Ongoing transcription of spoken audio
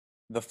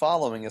The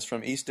following is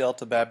from East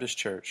Delta Baptist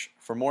Church.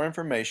 For more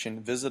information,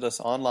 visit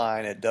us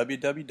online at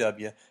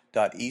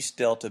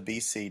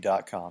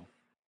www.eastdeltabc.com.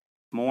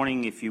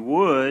 Morning, if you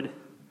would,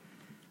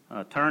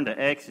 turn to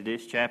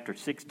Exodus chapter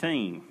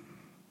 16.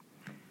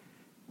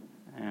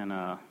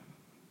 And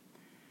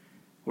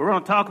we're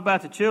going to talk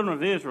about the children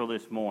of Israel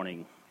this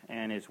morning.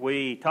 And as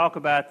we talk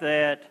about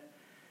that,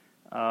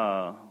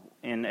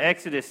 in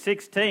Exodus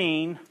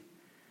 16,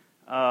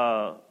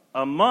 a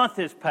month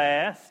has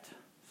passed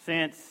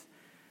since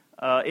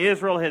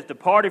Israel has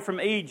departed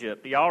from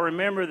Egypt. Y'all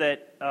remember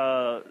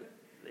that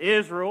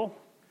Israel,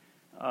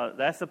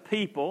 that's a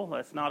people,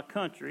 that's not a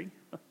country.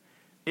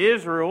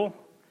 Israel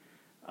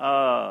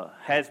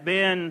has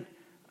been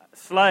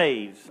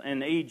slaves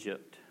in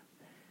Egypt.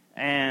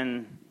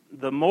 And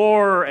the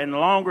more and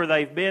longer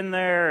they've been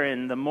there,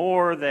 and the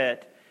more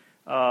that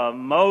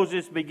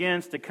Moses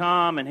begins to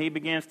come and he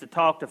begins to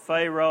talk to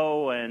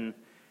Pharaoh, and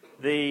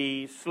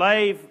the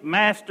slave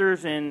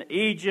masters in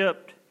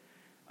Egypt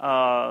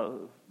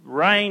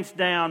rains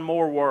down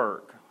more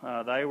work.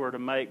 They were to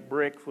make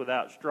bricks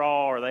without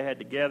straw, or they had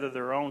to gather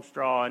their own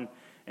straw,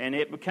 and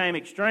it became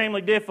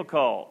extremely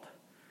difficult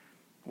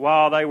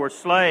while they were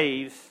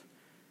slaves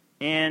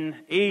in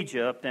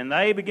Egypt, and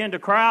they began to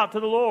cry out to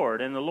the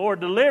Lord, and the Lord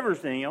delivers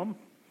them,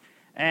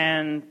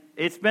 and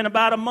it's been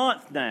about a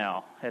month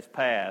now has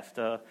passed,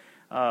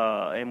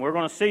 and we're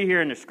going to see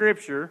here in the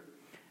Scripture,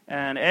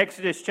 in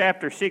Exodus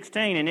chapter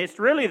 16, and it's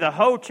really the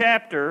whole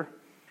chapter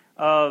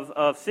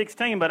of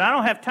 16, but I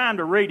don't have time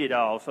to read it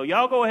all, so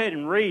y'all go ahead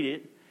and read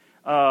it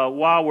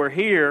while we're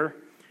here.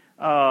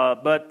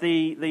 But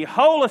the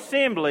whole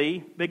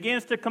assembly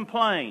begins to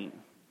complain.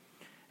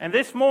 And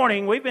this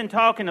morning, we've been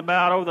talking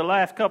about, over the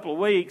last couple of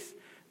weeks,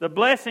 the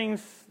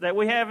blessings that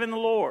we have in the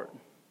Lord.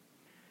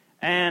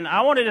 And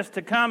I wanted us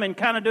to come and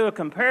kind of do a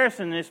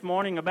comparison this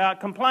morning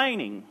about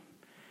complaining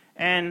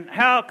and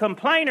how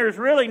complainers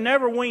really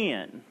never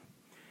win.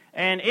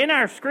 And in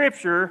our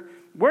Scripture,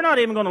 we're not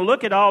even going to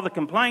look at all the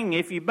complaining.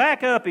 If you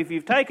back up, if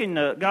you've taken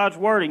God's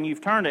Word and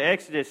you've turned to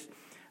Exodus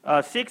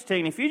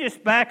 16, if you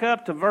just back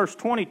up to verse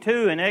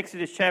 22 in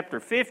Exodus chapter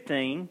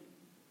 15,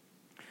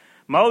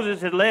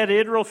 Moses had led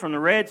Israel from the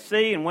Red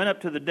Sea and went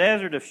up to the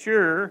desert of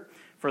Shur.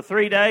 For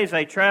 3 days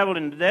they traveled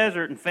in the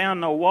desert and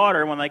found no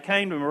water. When they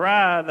came to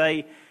Moriah,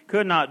 they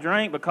could not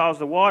drink because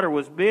the water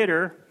was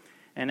bitter,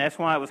 and that's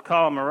why it was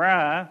called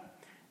Moriah.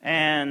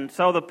 And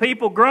so the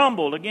people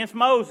grumbled against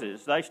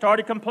Moses. They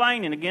started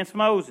complaining against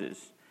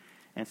Moses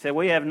and said,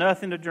 "We have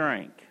nothing to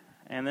drink."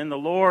 And then the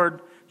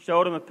Lord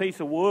showed them a piece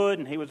of wood,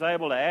 and he was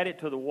able to add it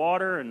to the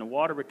water, and the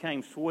water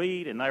became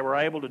sweet, and they were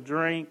able to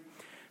drink.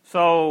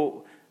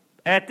 So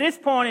at this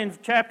point in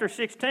chapter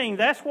 16,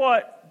 that's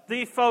what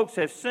these folks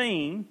have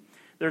seen.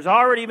 There's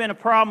already been a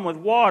problem with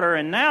water,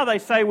 and now they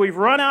say, "We've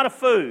run out of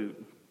food."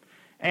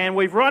 And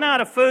we've run out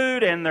of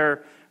food, and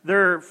they're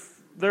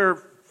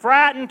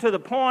frightened to the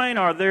point,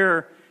 or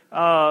they're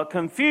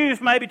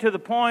confused maybe to the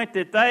point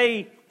that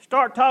they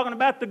start talking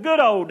about the good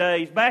old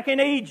days back in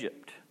Egypt.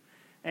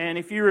 And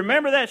if you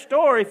remember that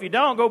story, if you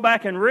don't, go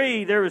back and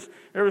read. There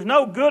was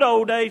no good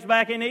old days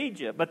back in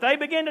Egypt. But they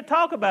begin to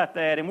talk about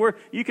that. And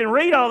you can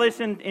read all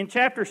this in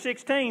chapter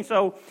 16.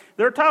 So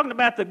they're talking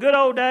about the good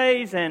old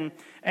days, and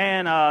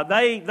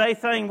they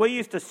think we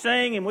used to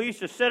sing, and we used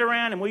to sit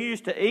around, and we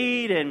used to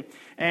eat,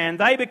 and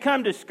they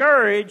become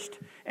discouraged,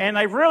 and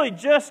they've really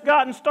just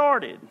gotten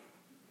started.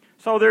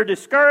 So they're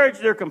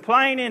discouraged, they're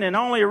complaining, and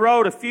only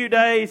rode a few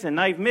days, and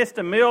they've missed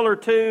a meal or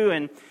two,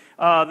 and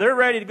they're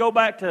ready to go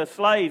back to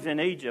slaves in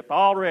Egypt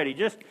already,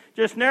 just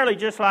nearly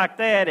just like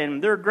that,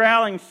 and their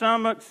growling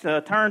stomachs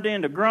turned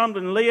into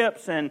grumbling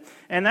lips, and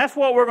that's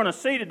what we're going to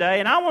see today.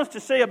 And I want us to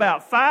see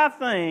about 5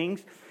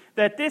 things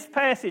that this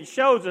passage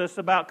shows us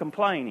about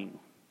complaining.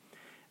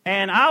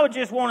 And I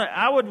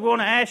would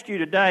want to ask you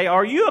today,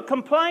 are you a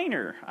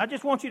complainer? I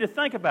just want you to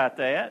think about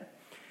that.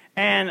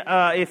 And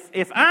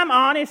if I'm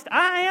honest,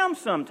 I am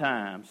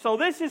sometimes. So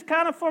this is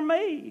kind of for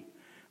me.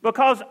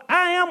 Because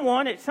I am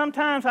one that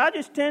sometimes I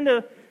just tend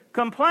to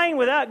complain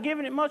without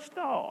giving it much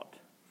thought.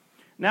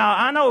 Now,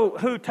 I know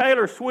who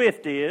Taylor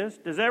Swift is.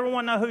 Does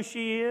everyone know who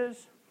she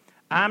is?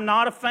 I'm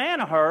not a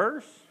fan of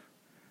hers,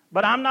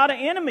 but I'm not an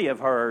enemy of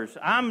hers.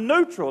 I'm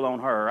neutral on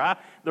her.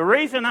 The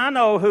reason I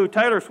know who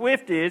Taylor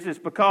Swift is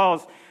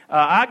because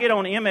I get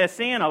on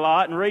MSN a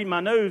lot and read my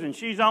news, and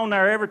she's on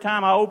there every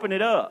time I open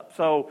it up.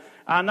 So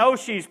I know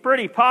she's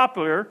pretty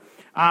popular.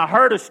 I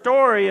heard a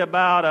story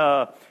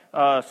about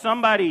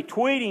somebody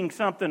tweeting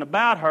something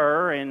about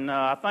her, and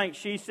I think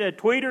she said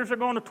tweeters are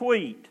going to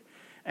tweet.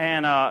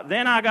 And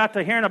then I got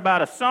to hearing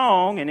about a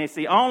song, and it's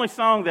the only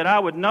song that I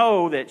would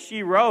know that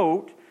she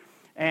wrote.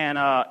 And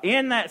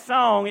in that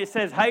song, it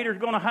says, "Haters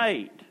gonna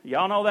hate."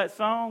 Y'all know that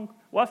song?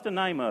 What's the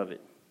name of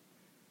it?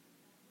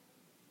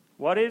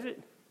 What is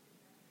it?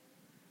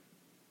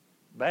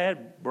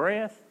 Bad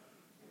breath?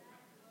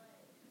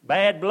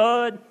 Bad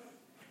blood?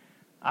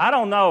 I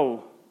don't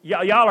know.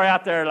 Y'all are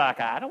out there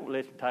like, "I don't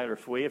listen to Taylor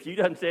Swift. You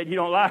done said you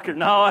don't like her."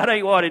 No, that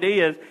ain't what it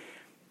is.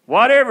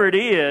 Whatever it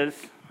is,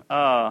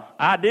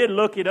 I did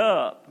look it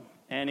up.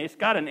 and it's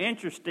got an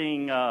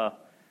interesting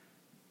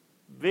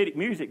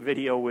music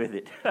video with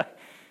it.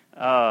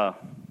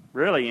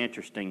 Really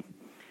interesting.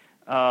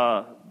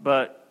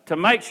 But to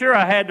make sure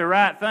I had the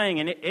right thing,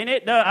 and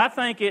it does, I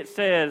think it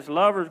says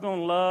lover's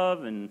going to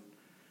love and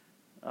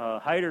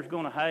hater's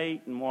going to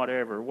hate and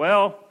whatever.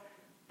 Well,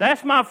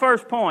 that's my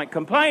first point.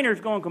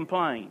 Complainer's going to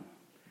complain.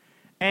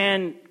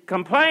 And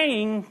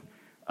complainers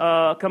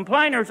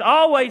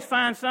always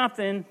find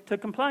something to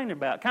complain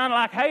about. Kind of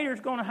like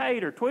hater's going to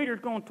hate or tweeter's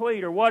going to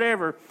tweet or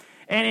whatever.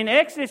 And in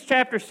Exodus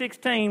chapter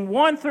 16,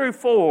 1 through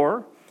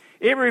 4,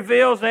 it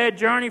reveals they had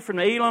journeyed from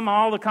Elim.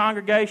 All the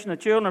congregation of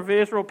the children of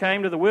Israel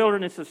came to the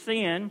wilderness of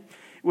Sin,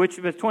 which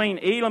was between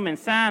Elim and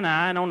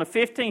Sinai. And on the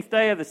 15th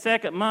day of the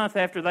second month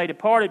after they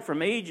departed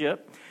from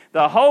Egypt,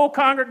 the whole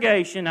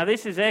congregation, now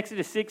this is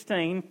Exodus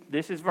 16,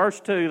 this is verse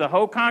 2, the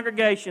whole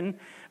congregation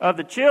of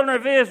the children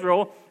of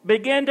Israel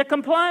began to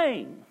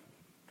complain.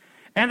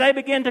 And they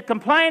began to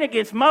complain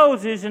against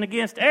Moses and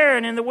against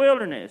Aaron in the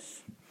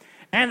wilderness.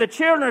 And the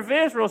children of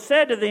Israel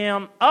said to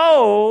them,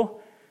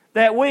 "Oh,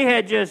 that we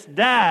had just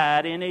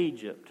died in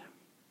Egypt."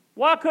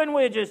 Why couldn't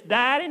we have just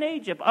died in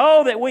Egypt?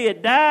 Oh, that we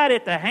had died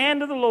at the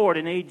hand of the Lord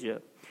in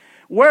Egypt,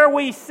 where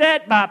we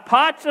sat by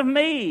pots of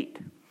meat,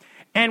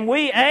 and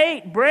we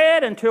ate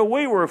bread until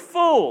we were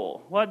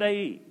full. What did they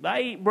eat?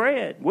 They eat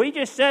bread. We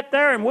just sat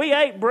there and we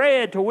ate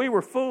bread till we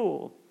were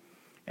full,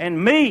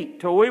 and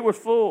meat till we were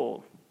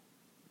full.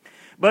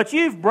 But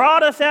you've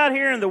brought us out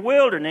here in the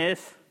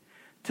wilderness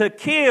to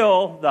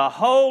kill the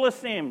whole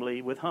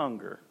assembly with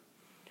hunger.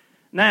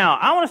 Now,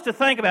 I want us to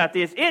think about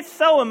this. It's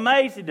so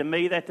amazing to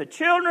me that the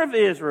children of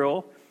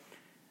Israel,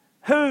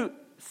 who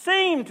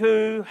seem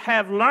to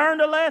have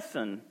learned a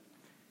lesson,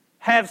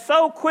 have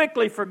so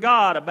quickly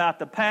forgot about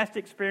the past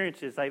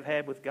experiences they've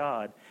had with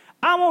God.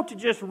 I want to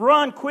just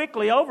run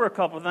quickly over a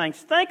couple of things.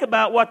 Think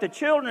about what the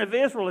children of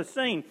Israel have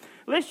seen.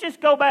 Let's just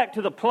go back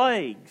to the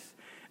plagues.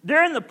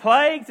 During the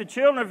plagues, the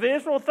children of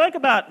Israel, think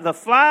about the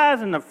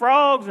flies and the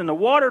frogs and the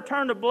water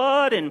turned to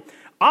blood and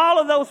all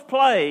of those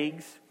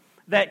plagues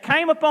that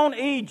came upon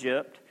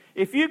Egypt.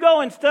 If you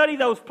go and study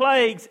those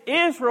plagues,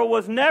 Israel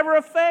was never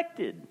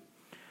affected.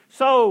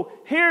 So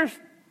here's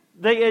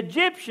the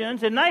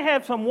Egyptians, and they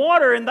have some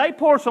water, and they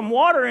pour some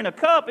water in a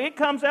cup, it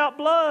comes out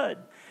blood.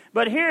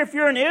 But here, if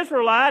you're an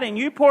Israelite and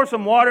you pour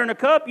some water in a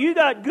cup, you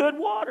got good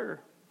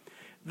water.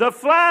 The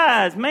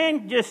flies,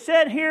 man, just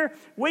sat here.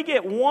 We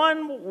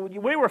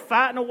were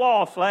fighting a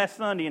wasp last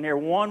Sunday in here,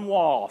 one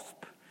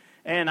wasp.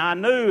 And I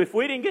knew if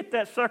we didn't get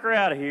that sucker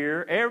out of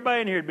here,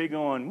 everybody in here would be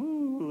going,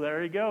 "Ooh,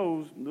 there he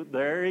goes,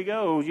 there he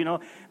goes." You know,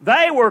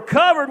 they were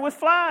covered with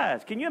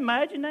flies. Can you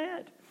imagine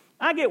that?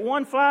 I get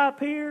one fly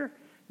up here.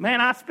 Man,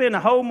 I spend the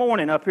whole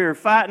morning up here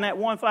fighting that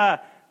one fly.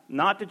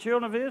 Not the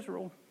children of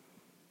Israel.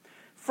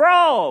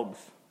 Frogs.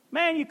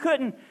 Man, you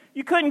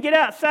couldn't get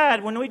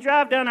outside. When we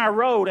drive down our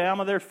road,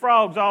 Alma, there's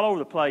frogs all over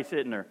the place,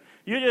 isn't there?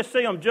 You just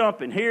see them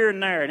jumping here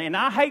and there. And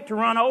I hate to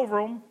run over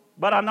them,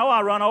 but I know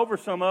I run over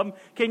some of them.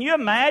 Can you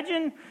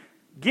imagine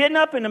getting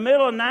up in the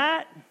middle of the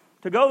night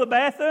to go to the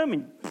bathroom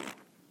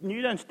and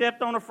you done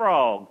stepped on a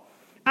frog?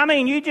 I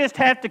mean, you just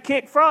have to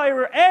kick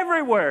frogs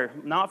everywhere.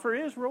 Not for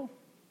Israel,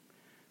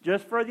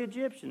 just for the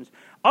Egyptians.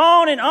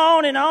 On and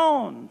on and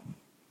on.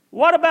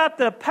 What about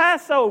the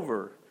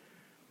Passover?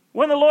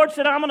 When the Lord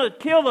said, "I'm going to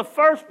kill the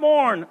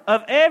firstborn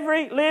of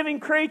every living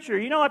creature."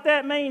 You know what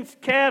that means?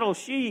 Cattle,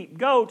 sheep,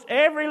 goats,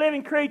 every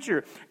living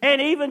creature, and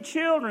even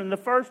children, the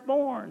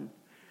firstborn.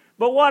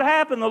 But what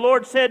happened? The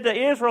Lord said to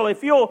Israel,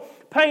 "If you'll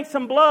paint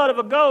some blood of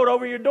a goat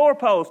over your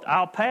doorpost,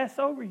 I'll pass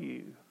over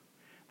you."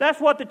 That's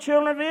what the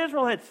children of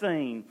Israel had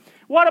seen.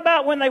 What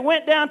about when they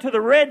went down to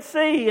the Red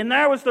Sea, and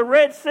there was the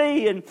Red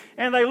Sea,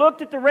 and they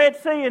looked at the Red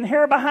Sea, and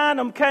here behind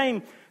them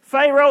came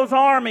Pharaoh's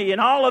army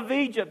and all of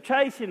Egypt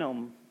chasing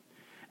them.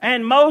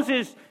 And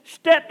Moses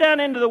stepped down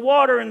into the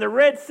water, and the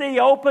Red Sea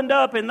opened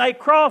up, and they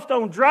crossed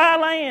on dry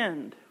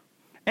land.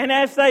 And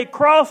as they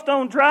crossed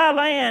on dry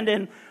land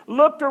and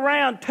looked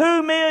around,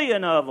 2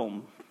 million of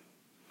them,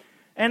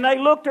 and they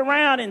looked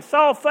around and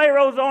saw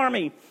Pharaoh's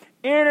army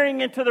entering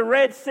into the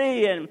Red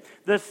Sea and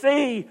the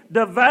sea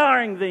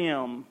devouring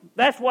them.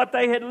 That's what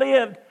they had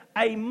lived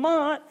a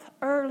month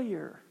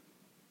earlier.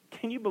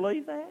 Can you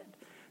believe that?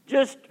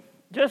 Just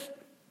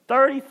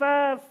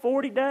 35,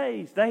 40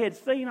 days. They had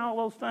seen all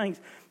those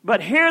things.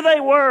 But here they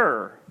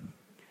were.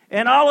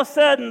 And all of a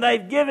sudden,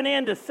 they've given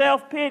in to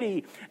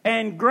self-pity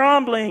and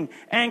grumbling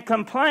and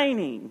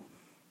complaining.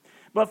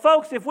 But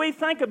folks, if we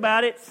think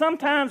about it,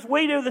 sometimes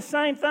we do the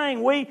same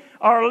thing. We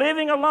are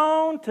living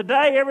alone.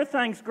 Today,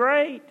 everything's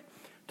great.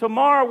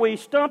 Tomorrow, we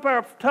stump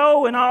our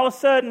toe, and all of a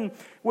sudden,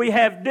 we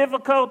have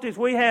difficulties,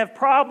 we have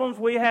problems,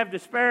 we have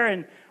despair,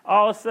 and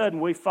all of a sudden,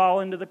 we fall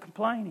into the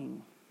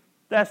complaining.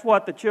 That's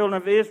what the children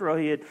of Israel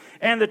did.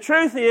 And the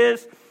truth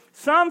is,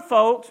 some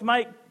folks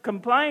make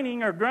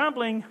complaining or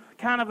grumbling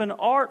kind of an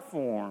art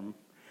form.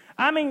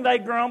 I mean, they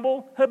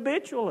grumble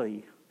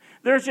habitually.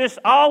 There's just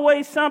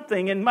always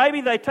something, and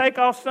maybe they take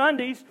off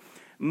Sundays,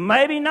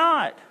 maybe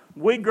not.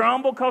 We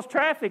grumble because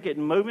traffic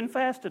isn't moving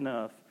fast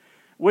enough.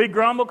 We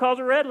grumble because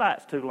the red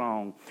light's too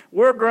long.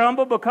 We're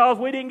grumble because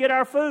we didn't get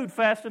our food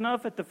fast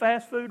enough at the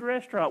fast food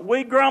restaurant.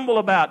 We grumble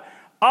about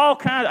all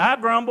kinds. I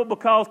grumble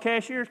because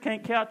cashiers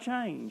can't count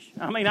change.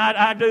 I mean,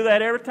 I do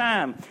that every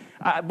time.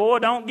 Boy,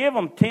 don't give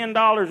them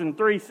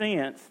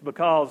 $10.03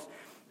 because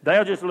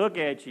they'll just look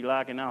at you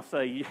like, and I'll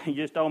say, you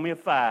just owe me a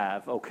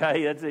 5,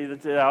 okay? That's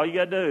all you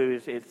got to do.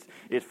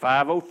 It's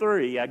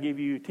 5:03. I give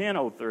you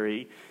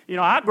 10:03. You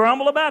know, I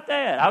grumble about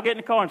that. I'll get in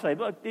the car and say,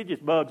 look, it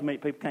just bugs me.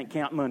 People can't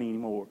count money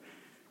anymore.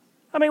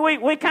 I mean,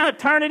 we kind of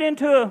turn it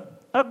into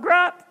a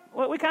gripe.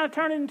 We kind of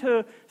turn it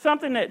into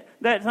something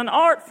that's an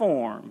art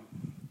form.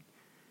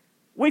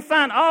 We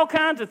find all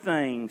kinds of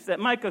things that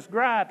make us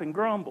gripe and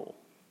grumble.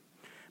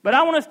 But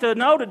I want us to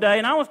know today,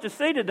 and I want us to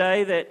see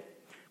today, that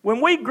when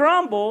we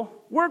grumble,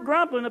 we're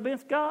grumbling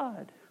against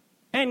God.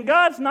 And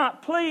God's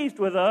not pleased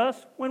with us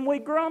when we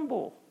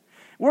grumble.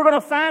 We're going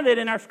to find it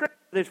in our scripture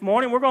this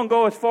morning. We're going to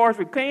go as far as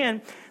we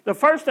can. The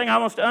first thing I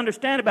want us to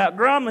understand about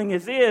grumbling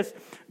is this.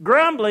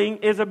 Grumbling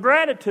is a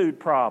gratitude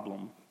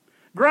problem.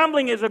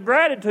 Grumbling is a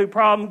gratitude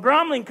problem.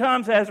 Grumbling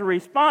comes as a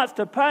response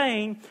to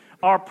pain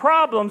or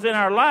problems in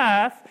our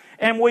life,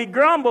 and we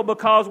grumble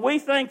because we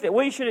think that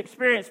we should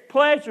experience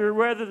pleasure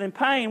rather than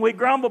pain. We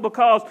grumble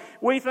because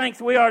we think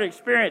we ought to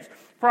experience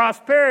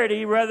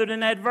prosperity rather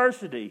than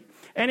adversity.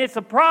 And it's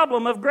a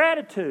problem of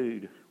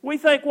gratitude. We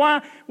think,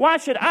 why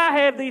should I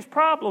have these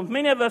problems?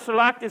 Many of us are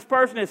like this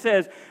person that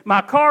says,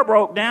 my car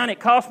broke down,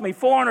 it cost me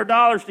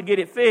 $400 to get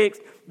it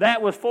fixed.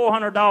 That was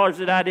 $400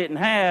 that I didn't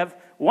have.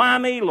 Why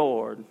me,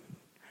 Lord?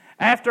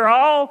 After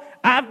all,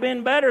 I've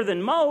been better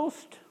than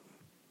most.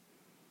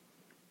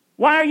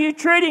 Why are you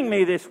treating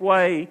me this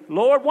way,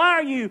 Lord? Why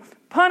are you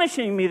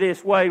punishing me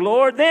this way,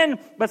 Lord? Then,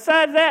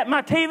 besides that,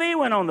 my TV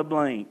went on the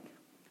blink.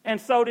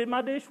 And so did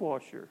my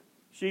dishwasher.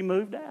 She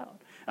moved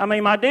out. I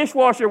mean, my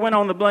dishwasher went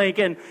on the blink,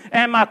 and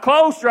my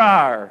clothes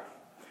dryer,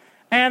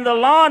 and the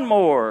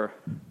lawnmower,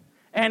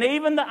 and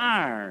even the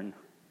iron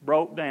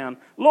broke down.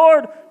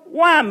 Lord,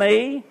 why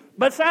me?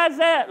 Besides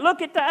that,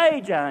 look at the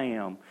age I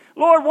am.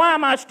 Lord, why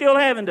am I still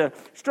having to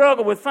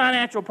struggle with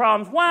financial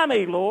problems? Why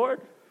me,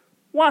 Lord?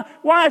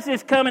 Why is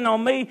this coming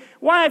on me?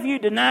 Why have you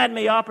denied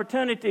me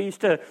opportunities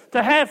to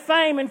have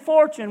fame and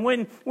fortune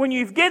when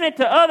you've given it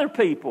to other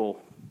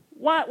people?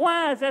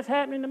 Why is that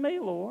happening to me,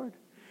 Lord?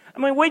 I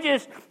mean, we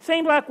just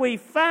seem like we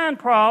find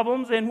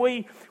problems and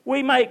we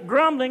make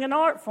grumbling an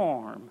art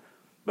form.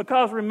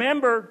 Because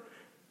remember,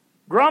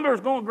 grumblers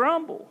going to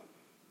grumble.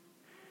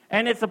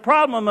 And it's a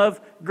problem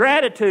of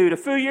gratitude. A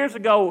few years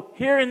ago,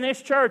 here in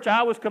this church,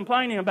 I was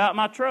complaining about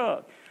my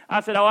truck. I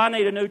said, I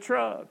need a new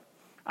truck.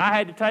 I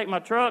had to take my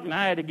truck and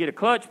I had to get a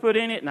clutch put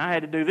in it and I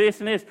had to do this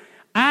and this.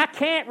 I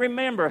can't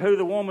remember who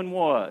the woman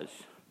was.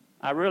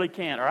 I really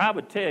can't. Or I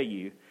would tell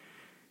you.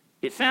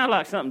 It sounded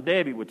like something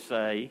Debbie would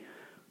say,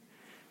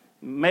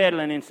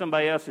 meddling in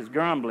somebody else's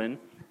grumbling.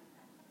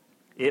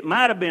 It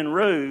might have been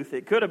Ruth.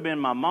 It could have been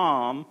my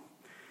mom.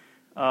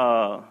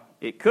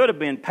 It could have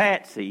been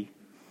Patsy.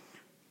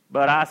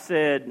 But I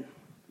said,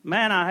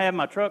 man, I have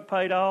my truck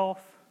paid off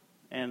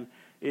and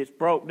it's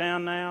broke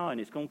down now, and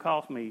it's going to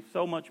cost me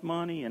so much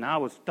money. And I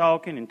was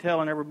talking and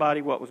telling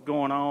everybody what was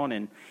going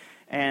on.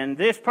 And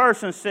this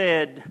person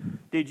said,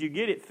 did you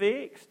get it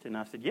fixed? And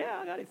I said, yeah,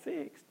 I got it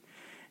fixed.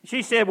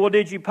 She said, well,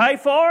 did you pay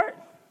for it?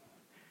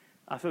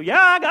 I said,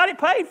 yeah, I got it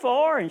paid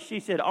for. And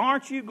she said,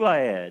 aren't you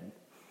glad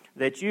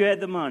that you had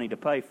the money to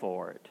pay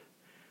for it?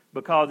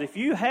 Because if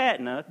you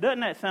hadn't,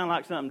 doesn't that sound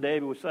like something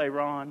David would say,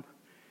 Ron?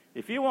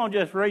 If you want to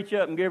just reach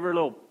up and give her a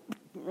little,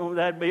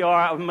 that'd be all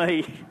right with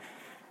me.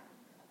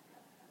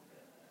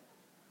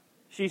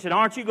 She said,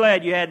 aren't you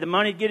glad you had the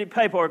money to get it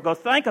paid for? Because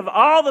think of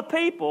all the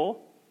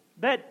people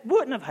that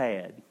wouldn't have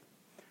had.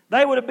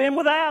 They would have been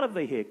without a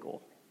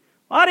vehicle.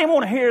 I didn't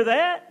want to hear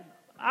that.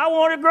 I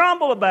want to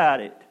grumble about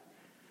it.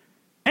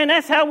 And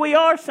that's how we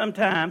are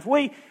sometimes.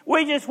 We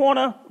just want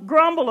to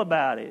grumble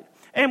about it.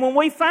 And when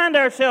we find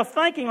ourselves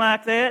thinking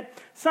like that,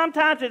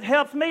 sometimes it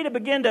helps me to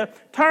begin to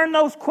turn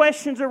those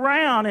questions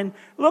around and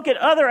look at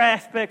other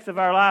aspects of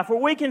our life where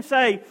we can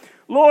say,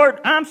 Lord,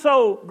 I'm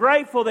so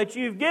grateful that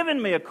you've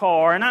given me a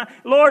car. And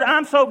Lord,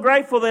 I'm so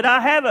grateful that I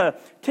have a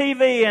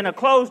TV and a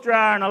clothes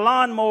dryer and a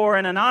lawnmower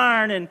and an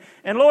iron.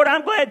 And Lord,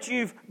 I'm glad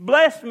you've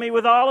blessed me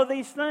with all of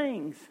these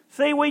things.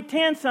 See, we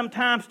tend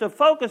sometimes to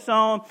focus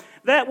on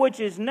that which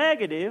is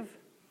negative.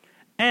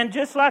 And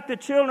just like the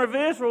children of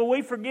Israel,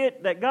 we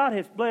forget that God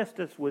has blessed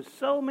us with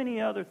so many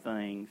other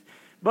things.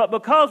 But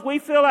because we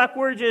feel like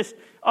we're just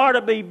ought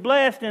to be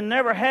blessed and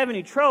never have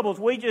any troubles,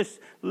 we just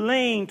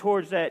lean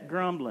towards that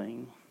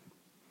grumbling.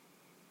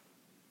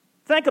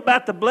 Think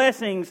about the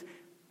blessings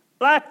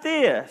like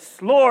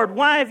this. Lord,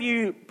 why have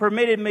you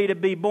permitted me to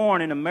be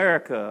born in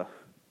America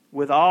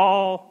with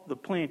all the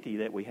plenty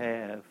that we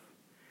have?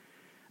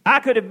 I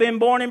could have been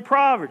born in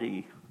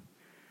poverty.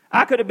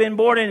 I could have been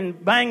born in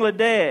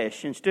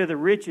Bangladesh instead of the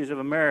riches of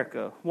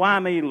America. Why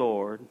me,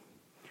 Lord?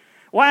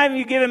 Why haven't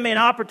you given me an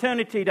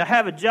opportunity to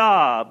have a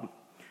job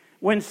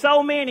when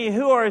so many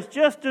who are as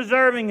just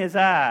deserving as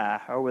I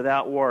are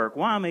without work?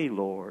 Why me,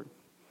 Lord?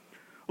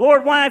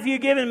 Lord, why have you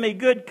given me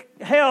good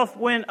health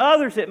when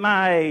others at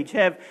my age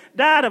have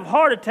died of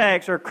heart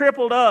attacks or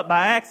crippled up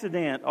by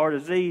accident or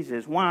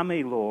diseases? Why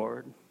me,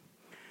 Lord?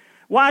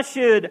 Why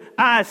should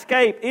I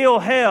escape ill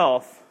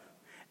health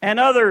and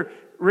other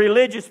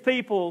religious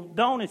people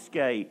don't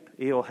escape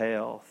ill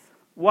health?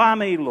 Why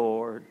me,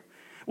 Lord?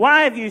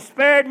 Why have you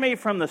spared me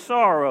from the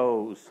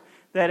sorrows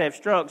that have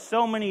struck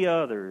so many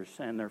others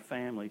and their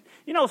families?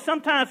 You know,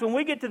 sometimes when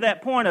we get to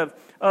that point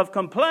of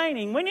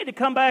complaining, we need to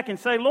come back and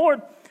say,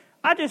 Lord,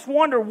 I just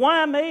wonder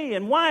why me,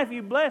 and why have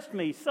you blessed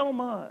me so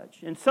much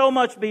and so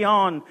much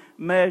beyond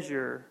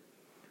measure?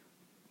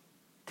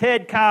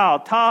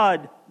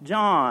 Todd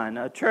John,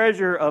 a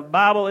treasure of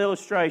Bible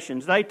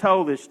illustrations, they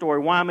told this story,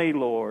 Why Me,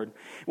 Lord?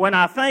 When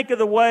I think of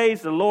the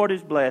ways the Lord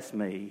has blessed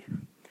me,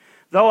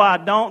 though I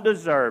don't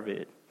deserve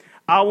it,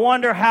 I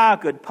wonder how I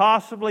could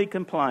possibly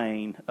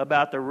complain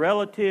about the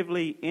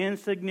relatively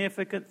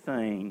insignificant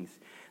things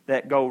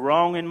that go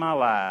wrong in my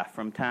life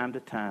from time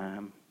to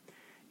time,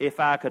 if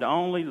I could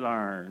only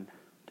learn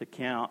to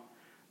count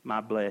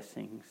my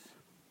blessings.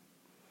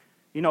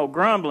 You know,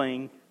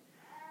 grumbling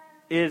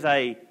is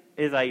a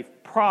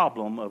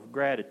problem of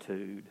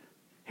gratitude.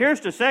 Here's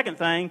the second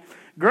thing.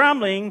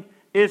 Grumbling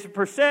is a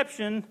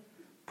perception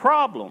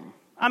problem.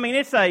 I mean,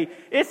 it's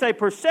a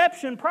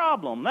perception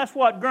problem. That's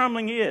what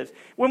grumbling is.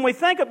 When we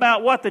think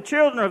about what the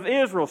children of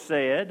Israel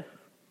said,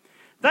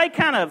 they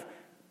kind of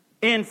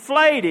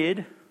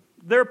inflated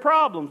their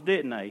problems,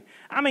 didn't they?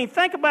 I mean,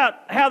 think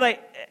about how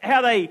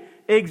they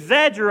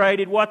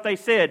exaggerated what they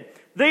said.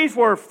 These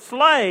were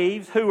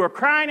slaves who were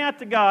crying out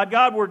to God,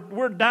 God,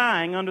 we're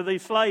dying under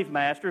these slave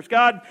masters.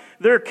 God,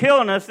 they're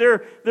killing us.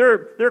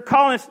 They're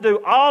calling us to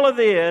do all of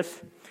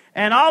this.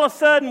 And all of a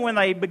sudden, when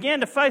they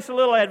began to face a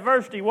little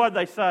adversity, what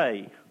did they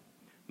say?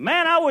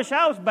 Man, I wish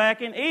I was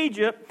back in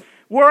Egypt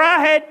where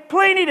I had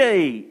plenty to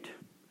eat.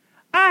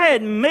 I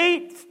had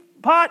meat,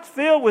 pots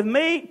filled with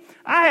meat.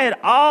 I had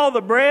all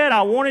the bread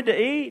I wanted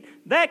to eat.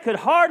 That could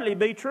hardly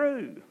be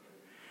true.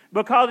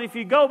 Because if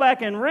you go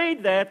back and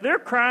read that, they're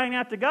crying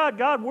out to God,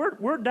 God,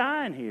 we're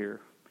dying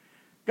here.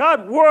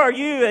 God, where are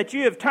you that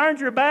you have turned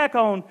your back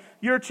on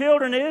your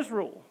children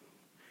Israel?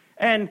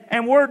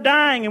 And we're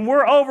dying and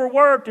we're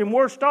overworked and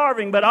we're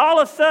starving. But all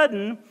of a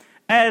sudden,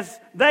 as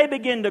they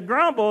begin to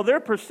grumble,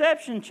 their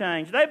perception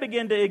changed. They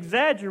begin to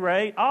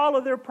exaggerate all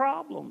of their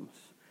problems.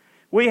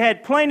 We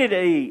had plenty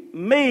to eat,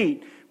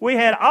 meat. We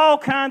had all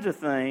kinds of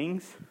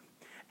things.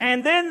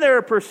 And then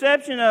their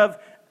perception of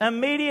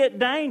immediate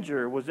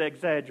danger was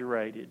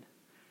exaggerated.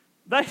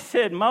 They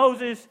said,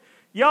 Moses,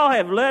 y'all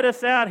have let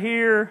us out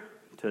here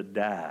to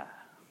die.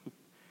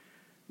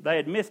 They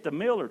had missed a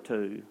meal or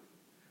two.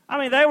 I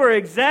mean, they were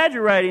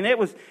exaggerating.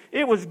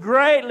 It was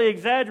greatly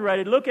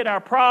exaggerated. Look at our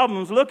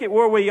problems. Look at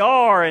where we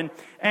are.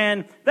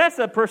 And that's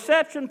a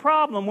perception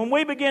problem. When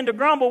we begin to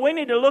grumble, we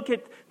need to look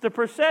at the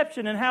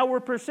perception and how we're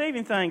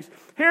perceiving things.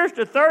 Here's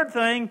the third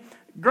thing.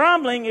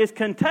 Grumbling is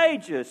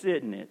contagious,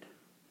 isn't it?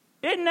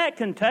 Isn't that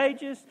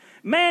contagious?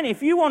 Man,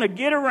 if you want to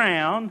get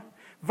around,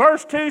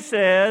 verse 2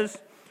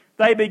 says,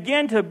 they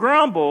begin to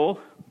grumble,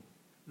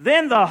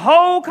 then the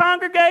whole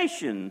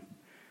congregation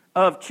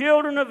of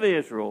children of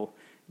Israel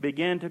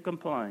began to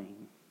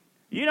complain.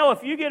 You know,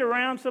 if you get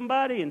around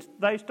somebody and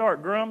they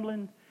start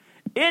grumbling,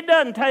 it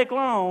doesn't take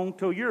long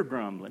till you're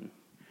grumbling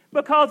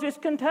because it's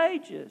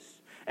contagious.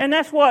 And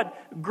that's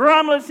what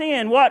grumbling's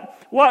in. What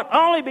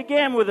only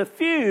began with a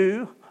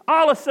few,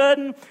 all of a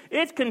sudden,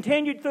 it's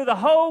continued through the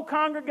whole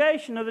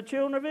congregation of the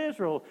children of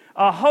Israel.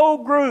 A whole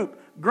group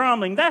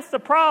grumbling. That's the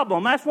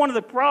problem. That's one of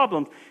the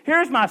problems.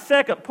 Here's my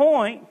second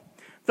point.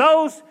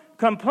 Those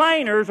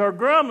complainers or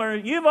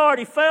grumblers, you've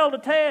already failed a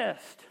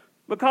test.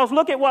 Because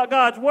look at what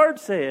God's Word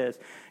says.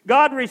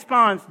 God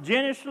responds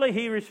generously.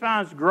 He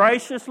responds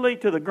graciously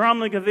to the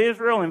grumbling of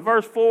Israel. In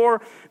verse 4,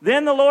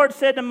 then the Lord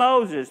said to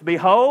Moses,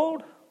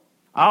 behold,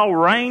 I'll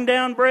rain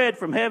down bread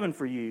from heaven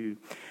for you.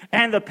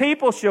 And the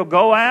people shall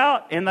go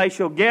out, and they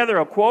shall gather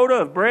a quota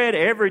of bread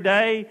every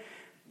day.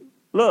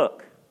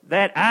 Look,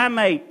 that I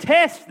may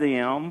test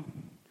them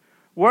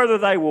whether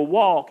they will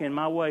walk in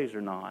my ways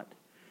or not.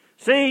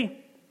 See,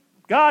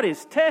 God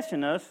is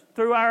testing us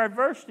through our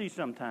adversity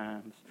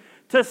sometimes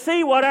to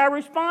see what our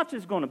response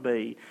is going to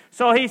be.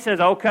 So he says,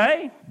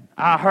 okay,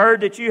 I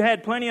heard that you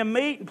had plenty of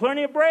meat and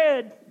plenty of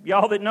bread.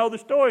 Y'all that know the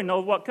story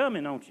know what's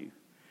coming, don't you?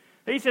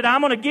 He said,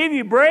 I'm going to give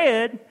you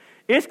bread.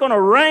 It's going to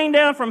rain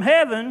down from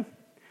heaven.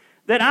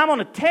 That I'm going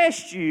to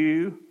test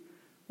you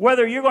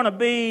whether you're going to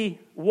be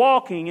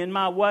walking in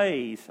my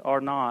ways or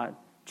not.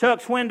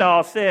 Chuck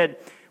Swindoll said,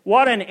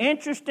 what an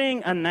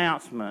interesting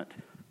announcement.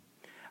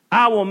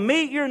 I will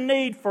meet your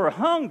need for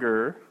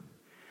hunger,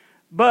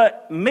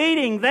 but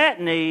meeting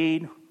that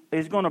need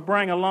is going to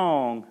bring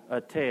along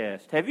a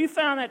test. Have you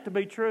found that to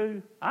be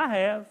true? I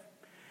have.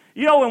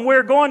 You know, when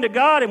we're going to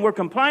God and we're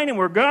complaining,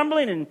 we're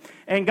grumbling,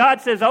 and God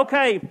says,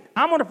 okay,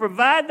 I'm going to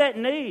provide that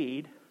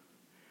need,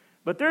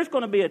 but there's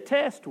going to be a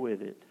test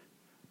with it.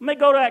 Let me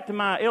go back to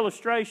my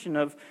illustration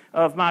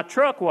of my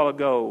truck a while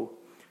ago.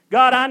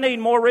 God, I need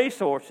more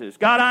resources.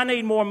 God, I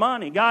need more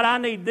money. God, I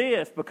need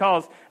this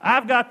because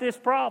I've got this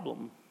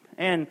problem.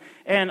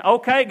 And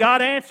okay,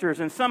 God answers,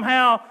 and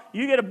somehow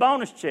you get a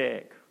bonus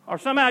check. Or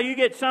somehow you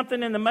get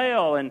something in the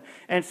mail,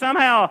 and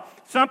somehow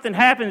something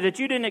happens that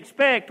you didn't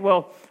expect.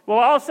 Well,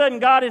 all of a sudden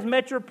God has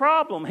met your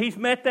problem. He's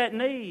met that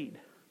need.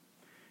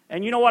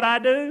 And you know what I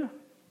do?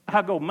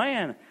 I go,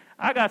 man,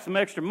 I got some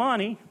extra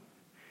money,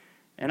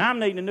 and I'm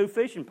needing a new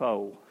fishing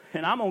pole.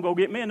 And I'm going to go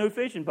get me a new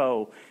fishing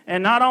pole.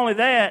 And not only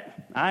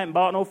that, I haven't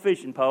bought no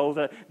fishing poles.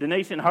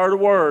 Denise hadn't heard a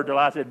word till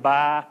I said,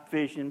 buy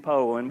fishing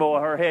pole. And boy,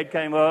 her head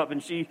came up,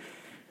 and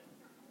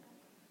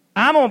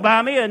I'm going to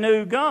buy me a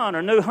new gun or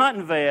a new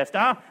hunting vest.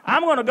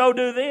 I'm going to go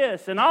do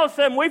this. And all of a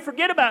sudden, we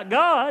forget about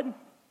God,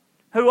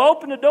 who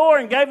opened the door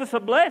and gave us a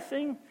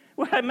blessing.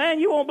 Well, man,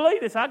 you won't believe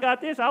this. I got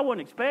this. I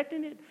wasn't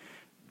expecting it.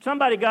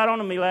 Somebody got on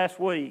to me last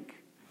week.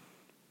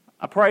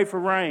 I prayed for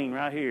rain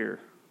right here,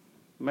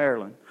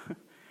 Maryland.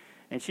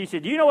 And she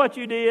said, you know what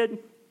you did?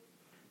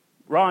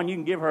 Ron, you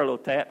can give her a little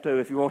tap, too,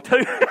 if you want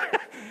to.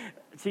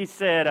 She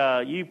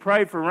said, you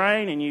prayed for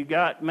rain, and you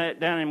met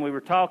down, and we were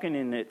talking,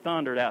 and it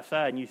thundered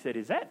outside, and you said,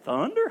 is that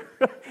thunder?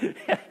 She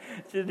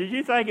said, did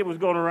you think it was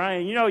going to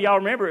rain? You know, y'all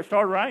remember it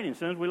started raining as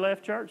soon as we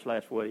left church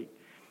last week.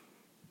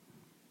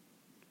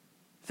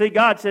 See,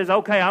 God says,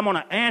 okay, I'm going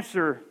to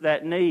answer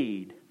that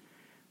need.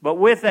 But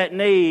with that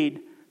need,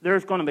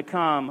 there's going to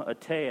become a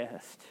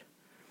test.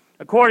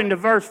 According to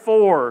verse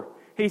 4,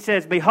 he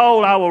says,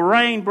 behold, I will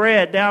rain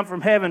bread down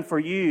from heaven for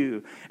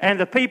you, and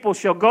the people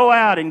shall go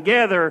out and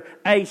gather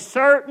a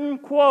certain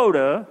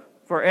quota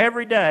for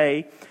every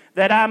day,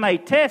 that I may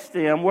test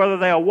them whether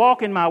they'll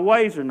walk in my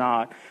ways or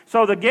not.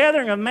 So the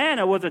gathering of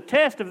manna was a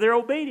test of their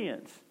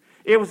obedience.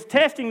 It was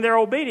testing their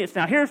obedience.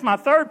 Now here's my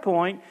third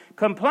point.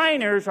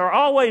 Complainers are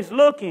always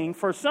looking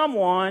for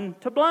someone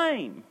to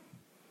blame.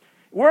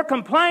 We're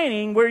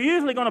complaining, we're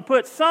usually going to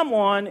put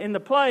someone in the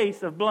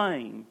place of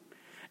blame.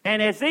 And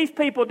as these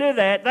people do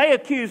that, they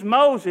accuse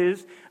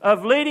Moses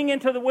of leading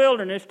into the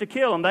wilderness to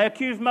kill them. They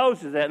accused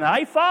Moses of that. Now,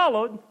 they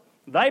followed.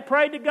 They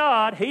prayed to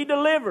God. He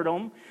delivered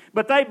them.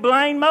 But they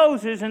blamed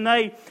Moses and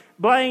they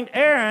blamed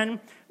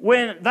Aaron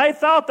when they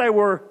thought they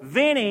were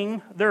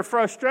venting their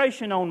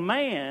frustration on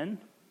man.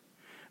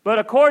 But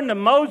according to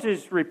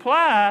Moses'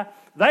 reply,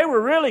 they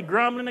were really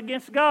grumbling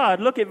against God.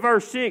 Look at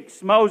verse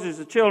 6, Moses,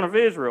 the children of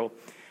Israel.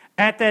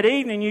 At that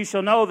evening you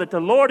shall know that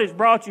the Lord has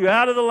brought you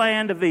out of the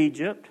land of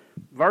Egypt.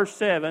 Verse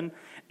 7,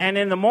 and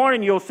in the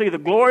morning you'll see the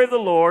glory of the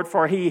Lord,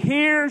 for he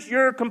hears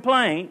your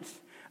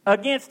complaints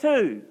against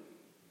who?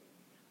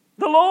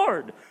 The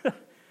Lord.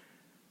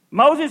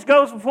 Moses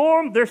goes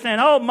before them. They're saying,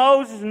 oh,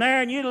 Moses and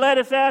Aaron, you let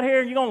us out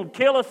here and you're going to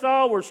kill us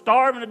all. We're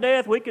starving to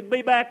death. We could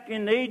be back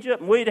in Egypt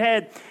and we'd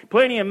had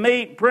plenty of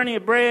meat, plenty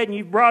of bread, and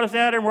you've brought us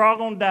out here and we're all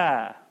going to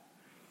die.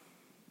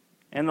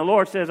 And the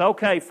Lord says,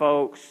 okay,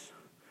 folks,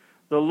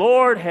 the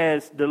Lord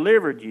has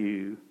delivered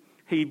you.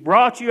 He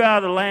brought you out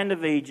of the land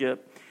of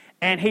Egypt.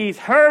 And he's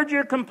heard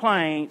your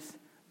complaints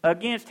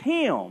against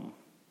him,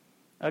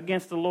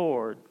 against the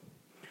Lord.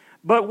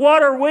 But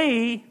what are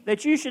we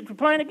that you should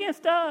complain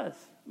against us?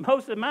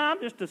 Moses said,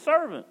 I'm just a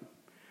servant.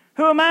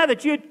 Who am I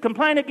that you'd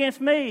complain against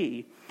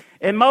me?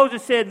 And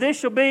Moses said, this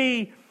shall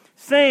be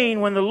seen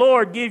when the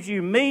Lord gives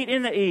you meat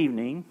in the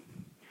evening,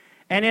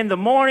 and in the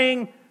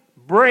morning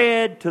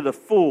bread to the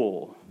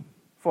full.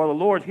 For the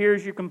Lord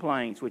hears your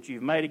complaints which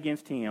you've made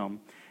against him.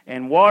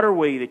 And what are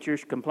we that your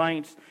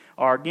complaints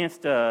are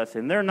against us?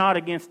 And they're not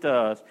against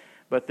us,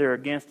 but they're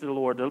against the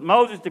Lord.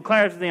 Moses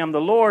declares to them,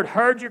 the Lord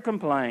heard your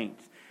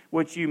complaints,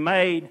 which you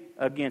made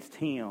against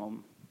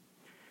him.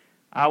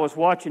 I was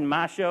watching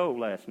my show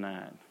last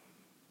night,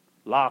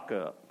 Lock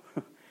Up.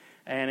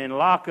 And in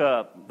Lock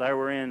Up, they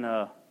were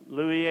in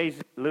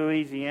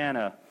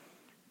Louisiana,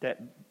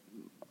 that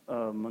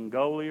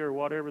Mongolia or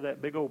whatever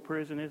that big old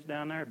prison is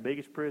down there,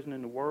 biggest prison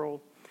in the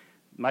world.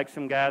 Make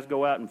some guys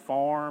go out and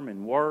farm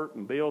and work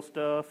and build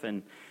stuff.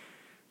 And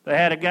they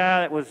had a guy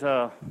that was,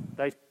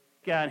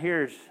 guy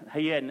here,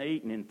 he hadn't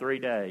eaten in 3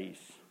 days.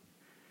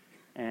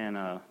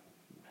 And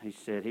he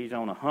said he's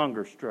on a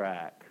hunger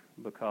strike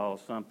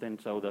because something.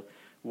 So the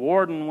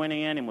warden went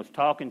in and was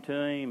talking to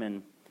him.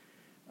 And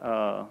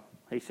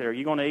he said, are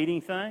you going to eat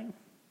anything?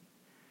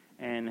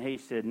 And he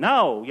said,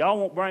 no, y'all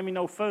won't bring me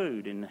no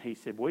food. And he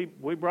said, we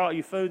brought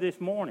you food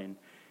this morning.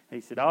 He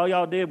said, all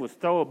y'all did was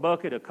throw a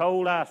bucket of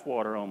cold ice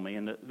water on me.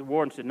 And the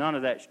warden said, none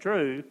of that's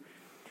true.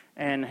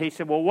 And he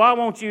said, well, why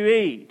won't you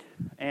eat?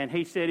 And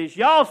he said, it's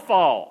y'all's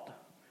fault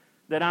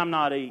that I'm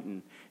not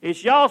eating.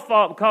 It's y'all's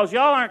fault because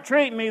y'all aren't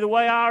treating me the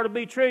way I ought to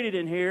be treated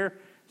in here.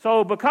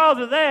 So because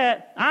of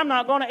that, I'm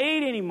not going to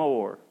eat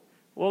anymore.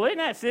 Well, isn't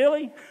that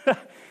silly?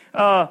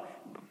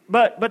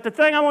 But the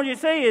thing I want you to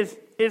see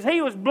is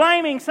he was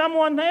blaming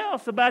someone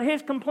else about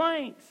his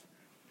complaints.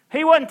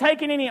 He wasn't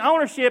taking any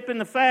ownership in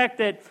the fact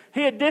that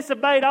he had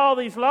disobeyed all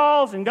these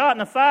laws and got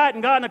in a fight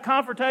and got in a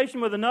confrontation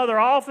with another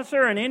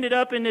officer and ended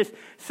up in this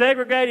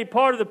segregated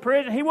part of the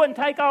prison. He wouldn't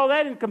take all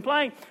that and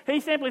complain. He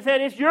simply said,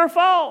 it's your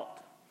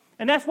fault.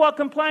 And that's what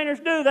complainers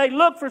do. They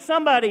look for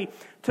somebody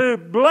to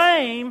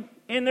blame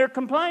in their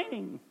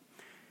complaining.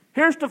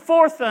 Here's the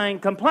fourth thing.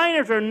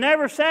 Complainers are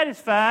never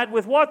satisfied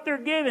with what they're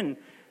given,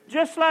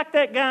 just like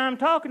that guy I'm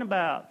talking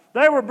about.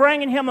 They were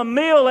bringing him a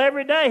meal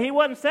every day. He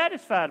wasn't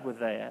satisfied with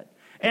that.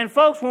 And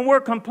folks, when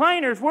we're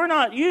complainers, we're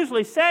not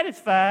usually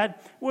satisfied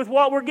with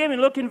what we're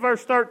given. Look in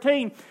verse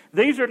 13.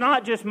 These are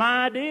not just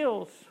my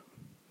ideals.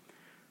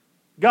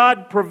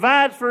 God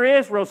provides for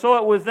Israel. So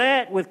it was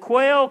that with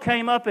quail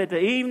came up at the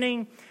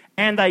evening,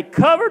 and they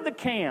covered the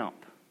camp.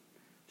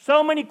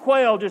 So many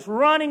quail just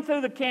running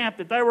through the camp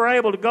that they were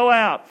able to go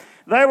out.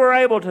 They were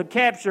able to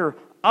capture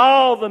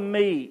all the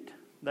meat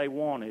they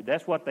wanted.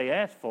 That's what they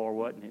asked for,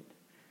 wasn't it?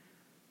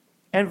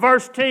 And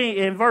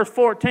in verse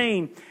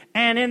 14,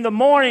 and in the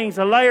mornings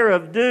a layer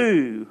of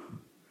dew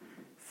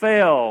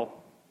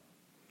fell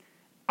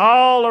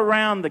all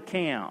around the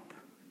camp.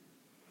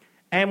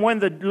 And when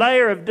the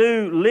layer of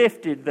dew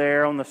lifted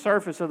there on the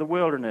surface of the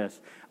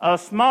wilderness, a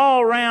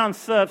small round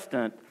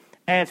substance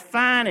as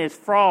fine as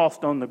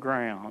frost on the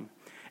ground.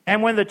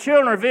 And when the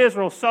children of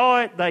Israel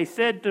saw it, they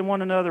said to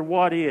one another,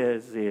 what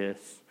is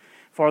this?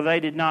 For they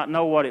did not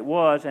know what it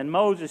was. And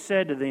Moses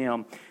said to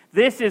them,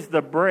 this is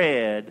the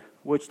bread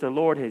which the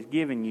Lord has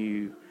given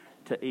you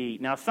to eat.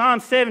 Now,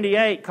 Psalm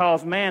 78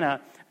 calls manna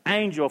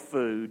angel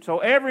food. So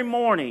every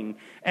morning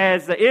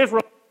as the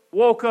Israelites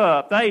woke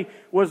up, they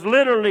was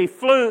literally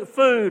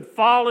food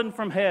fallen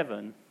from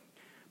heaven,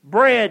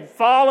 bread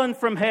fallen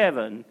from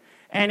heaven,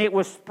 and it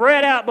was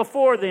spread out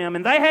before them,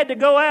 and they had to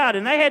go out,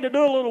 and they had to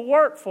do a little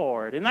work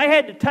for it, and they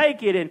had to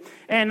take it,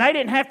 and they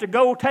didn't have to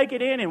go take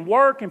it in and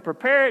work and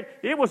prepare it.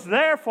 It was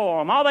there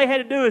for them. All they had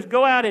to do is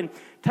go out and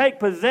take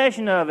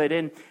possession of it,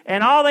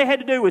 and all they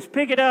had to do was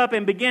pick it up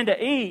and begin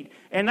to eat,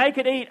 and they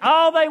could eat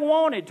all they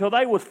wanted till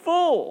they was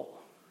full.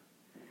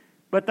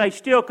 But they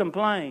still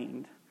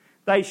complained.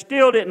 They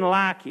still didn't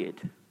like it.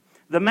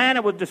 The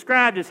manna was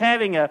described as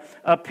having an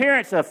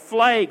appearance of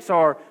flakes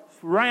or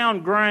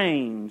round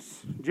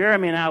grains.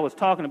 Jeremy and I was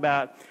talking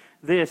about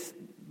this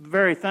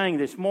very thing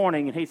this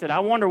morning, and he said, I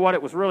wonder what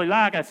it was really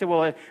like. I said,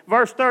 well,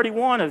 verse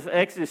 31 of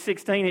Exodus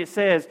 16, it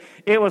says,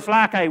 it was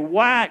like a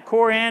white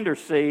coriander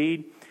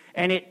seed,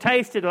 and it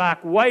tasted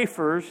like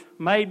wafers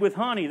made with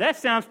honey. That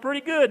sounds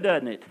pretty good,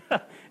 doesn't it?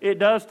 It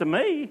does to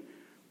me.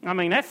 I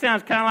mean, that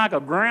sounds kind of like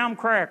a graham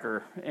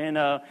cracker. And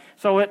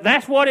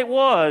that's what it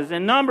was.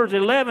 And Numbers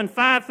 11,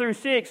 5 through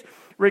 6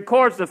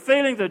 records the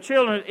feelings of the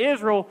children of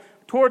Israel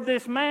toward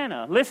this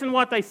manna. Listen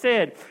what they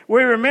said.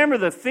 We remember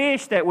the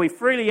fish that we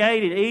freely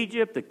ate in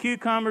Egypt, the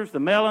cucumbers,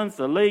 the melons,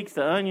 the leeks,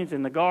 the onions,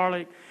 and the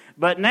garlic.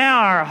 But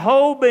now our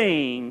whole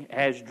being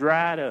has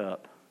dried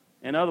up.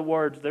 In other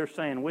words, they're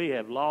saying we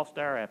have lost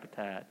our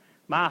appetite.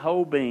 My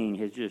whole being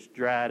has just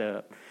dried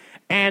up.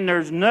 And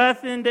there's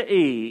nothing to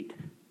eat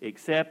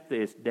except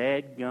this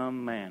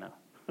dadgum manna.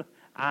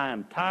 I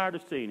am tired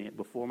of seeing it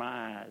before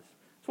my eyes.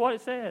 That's what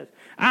it says.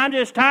 I'm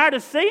just tired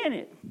of seeing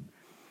it.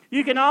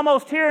 You can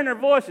almost hear in their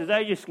voices,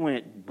 they just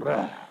went,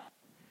 bruh.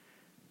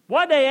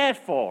 What they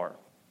asked for?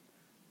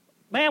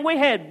 Man, we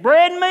had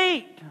bread and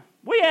meat.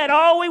 We had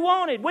all we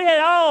wanted. We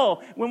had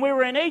all when we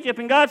were in Egypt.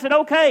 And God said,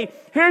 okay,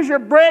 here's your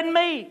bread and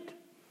meat.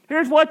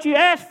 Here's what you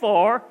asked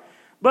for.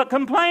 But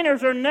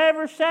complainers are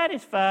never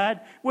satisfied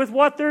with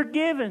what they're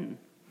given.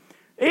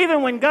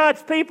 Even when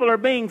God's people are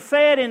being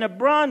fed in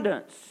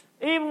abundance,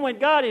 even when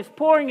God is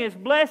pouring His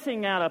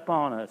blessing out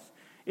upon us,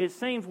 it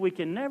seems we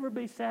can never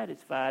be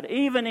satisfied,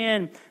 even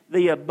in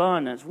the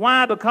abundance.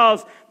 Why?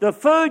 Because the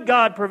food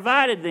God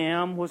provided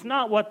them was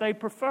not what they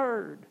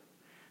preferred.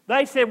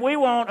 They said, we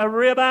want a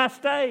ribeye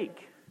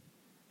steak.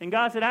 And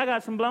God said, I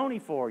got some bologna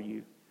for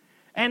you.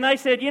 And they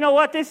said, you know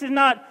what, this is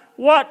not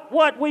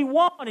what we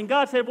want. And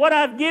God said, what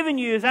I've given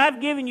you is I've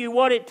given you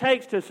what it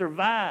takes to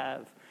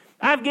survive.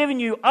 I've given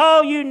you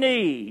all you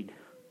need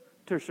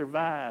to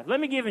survive. Let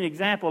me give you an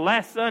example.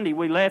 Last Sunday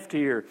we left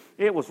here.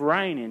 It was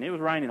raining. It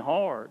was raining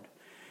hard.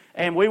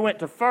 And we went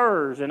to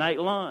Furs and ate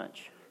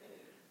lunch.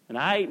 And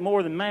I ate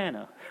more than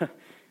manna.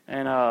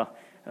 And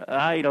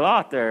I ate a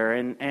lot there.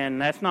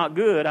 And that's not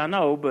good, I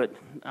know, but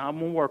I'm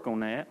going to work on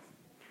that.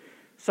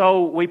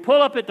 So we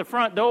pull up at the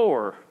front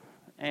door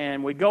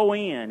and we go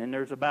in, and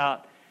there's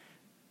about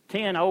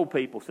 10 old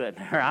people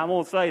sitting there. I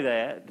won't say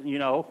that,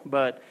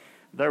 but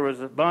there was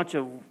a bunch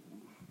of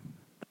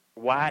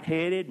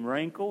white-headed and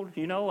wrinkled,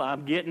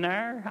 I'm getting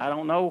there. I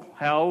don't know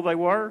how old they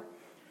were.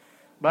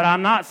 But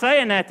I'm not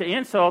saying that to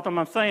insult them.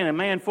 I'm saying a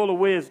man full of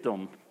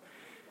wisdom.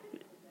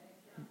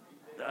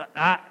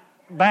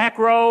 Back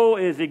row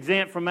is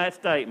exempt from that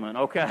statement,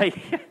 okay?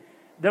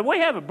 Did we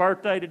have a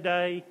birthday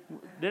today?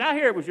 Did I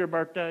hear it was your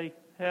birthday,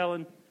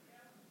 Helen?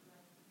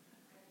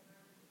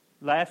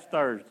 Last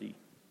Thursday.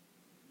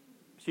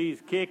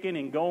 She's kicking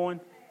and going.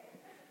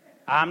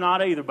 I'm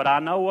not either, but I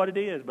know what it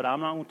is, but I'm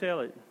not going to tell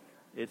it.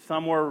 It's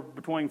somewhere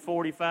between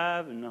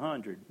 45 and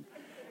 100,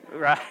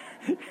 right?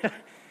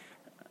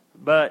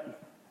 But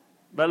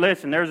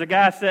listen, there's a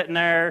guy sitting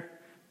there.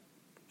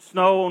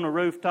 Snow on the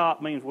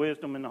rooftop means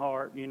wisdom in the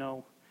heart,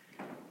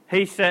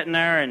 He's sitting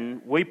there,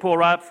 and we pull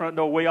right up front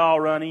door. We all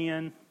run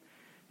in.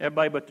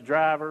 Everybody but the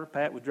driver.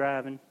 Pat was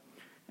driving.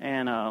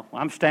 And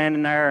I'm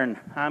standing there, and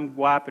I'm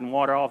wiping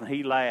water off, and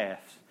he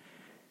laughs.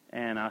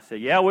 And I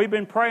said, yeah, we've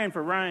been praying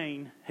for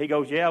rain. He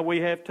goes, yeah, we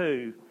have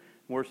too.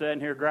 We're sitting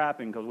here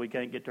griping because we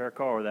can't get to our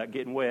car without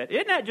getting wet.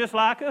 Isn't that just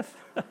like us?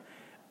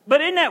 But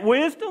isn't that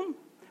wisdom?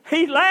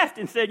 He laughed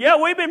and said, yeah,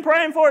 we've been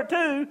praying for it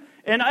too.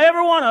 And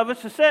every one of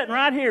us is sitting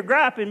right here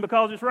griping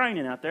because it's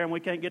raining out there and we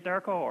can't get to our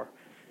car.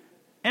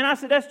 And I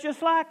said, that's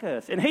just like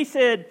us. And he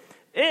said,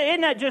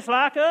 isn't that just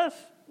like us?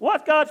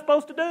 What's God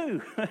supposed to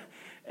do?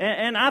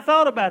 And I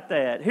thought about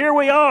that. Here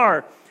we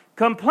are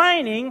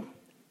complaining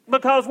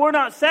because we're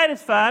not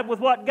satisfied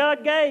with what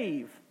God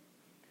gave.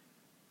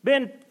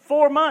 Been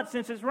 4 months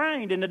since it's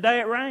rained, and the day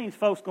it rains,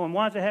 folks going,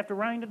 why does it have to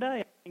rain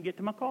today? I can't get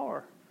to my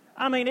car.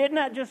 I mean, isn't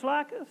that just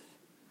like us?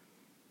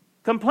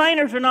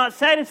 Complainers are not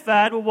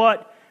satisfied with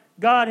what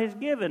God has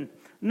given.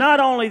 Not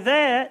only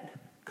that,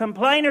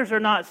 complainers are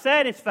not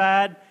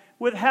satisfied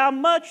with how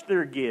much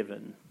they're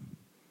given.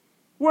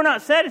 We're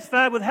not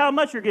satisfied with how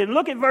much you're given.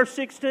 Look at verse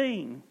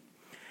 16.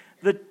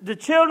 The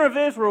children of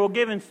Israel were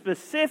given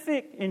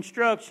specific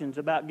instructions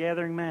about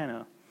gathering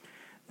manna.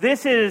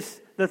 This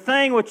is the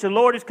thing which the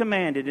Lord has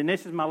commanded, and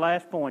this is my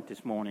last point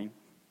this morning.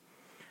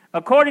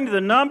 According to the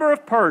number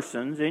of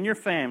persons in your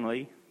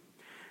family,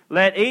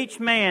 let each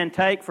man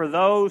take for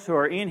those who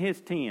are in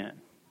his tent.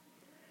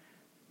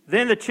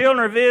 Then the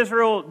children of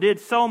Israel did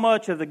so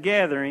much of the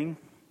gathering,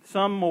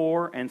 some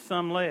more and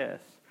some less.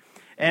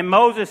 And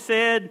Moses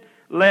said,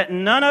 let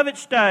none of it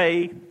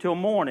stay till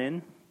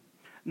morning.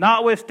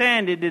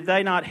 Notwithstanding did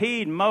they not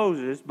heed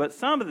Moses, but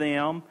some of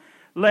them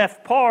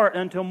left part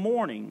until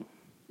morning.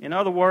 In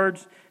other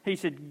words, he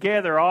said,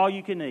 gather all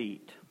you can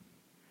eat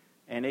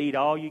and eat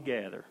all you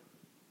gather.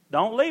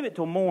 Don't leave it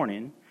till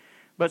morning.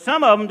 But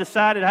some of them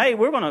decided, hey,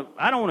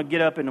 I don't want to get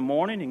up in the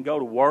morning and go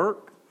to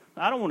work.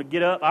 I don't want to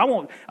get up. I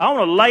want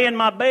to lay in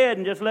my bed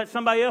and just let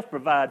somebody else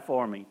provide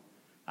for me.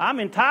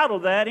 I'm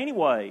entitled to that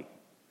anyway.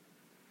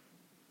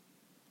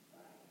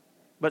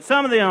 But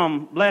some of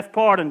them left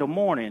part until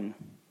morning.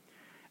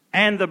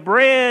 And the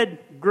bread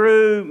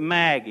grew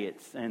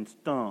maggots and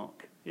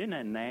stunk. Isn't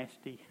that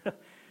nasty?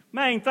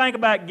 Man, think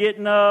about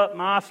getting up.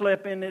 I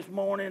slept in this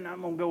morning.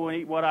 I'm going to go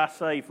and eat what I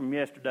saved from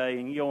yesterday.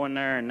 And you go in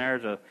there and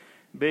there's a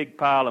big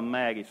pile of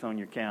maggots on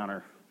your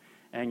counter.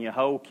 And your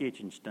whole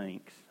kitchen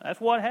stinks.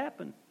 That's what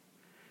happened.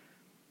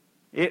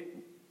 It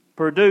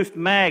produced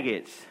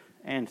maggots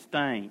and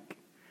stank.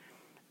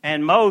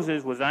 And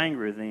Moses was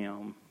angry with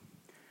them.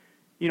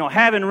 You know,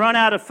 having run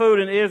out of food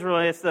in Israel,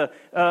 it's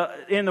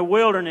in the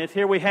wilderness,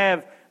 here we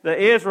have the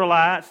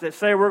Israelites that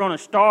say we're going to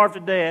starve to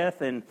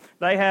death, and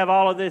they have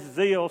all of this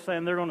zeal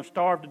saying they're going to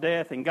starve to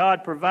death, and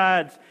God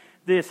provides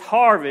this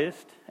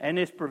harvest and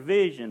this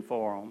provision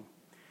for them.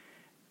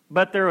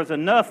 But there was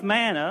enough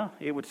manna,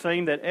 it would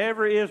seem, that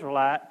every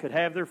Israelite could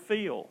have their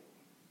fill.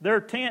 Their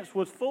tents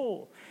was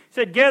full. He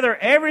said, gather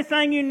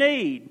everything you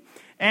need.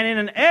 And in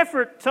an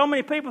effort, so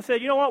many people said,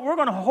 you know what, we're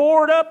going to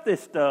hoard up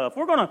this stuff.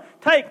 We're going to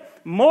take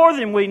more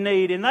than we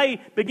need. And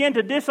they begin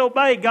to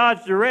disobey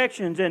God's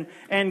directions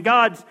and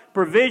God's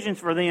provisions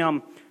for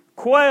them.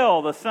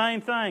 Quail, the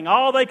same thing.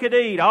 All they could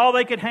eat, all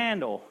they could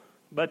handle.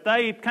 But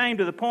they came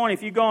to the point,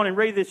 if you go on and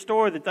read this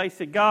story, that they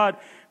said, God,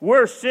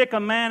 we're sick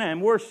of manna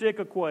and we're sick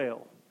of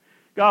quail.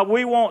 God,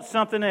 we want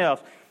something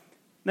else.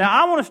 Now,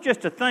 I want us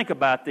just to think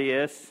about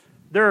this.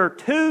 There are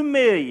 2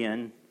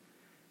 million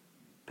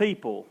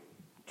people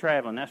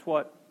traveling. That's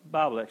what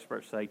Bible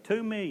experts say.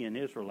 2 million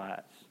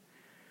Israelites.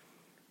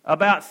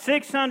 About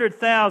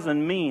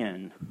 600,000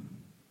 men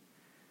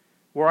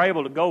were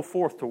able to go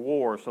forth to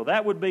war. So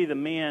that would be the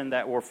men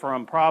that were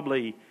from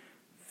probably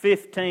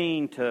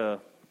 15 to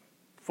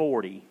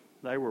 40.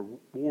 They were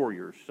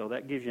warriors. So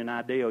that gives you an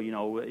idea. You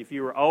know, if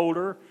you were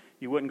older,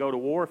 you wouldn't go to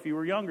war. If you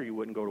were younger, you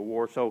wouldn't go to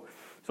war. So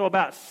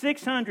about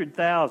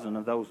 600,000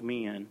 of those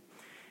men.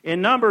 In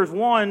Numbers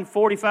 1,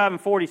 45 and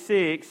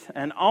 46,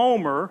 an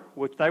omer,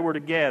 which they were to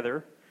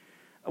gather,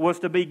 was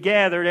to be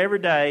gathered every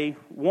day,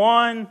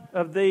 one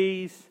of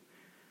these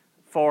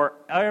for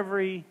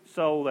every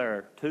soul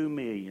there, 2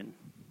 million.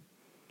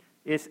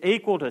 It's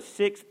equal to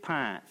 6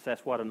 pints.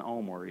 That's what an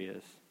omer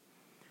is.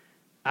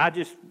 I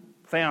just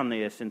found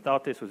this and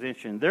thought this was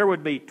interesting. There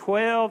would be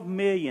 12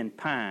 million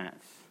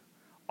pints,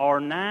 or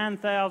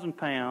 9,000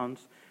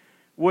 pounds,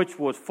 which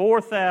was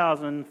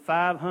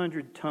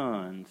 4,500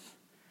 tons,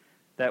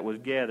 that was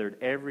gathered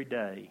every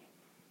day.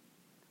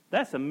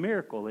 That's a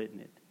miracle,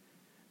 isn't it?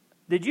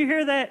 Did you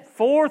hear that?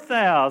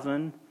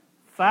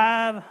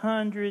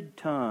 4,500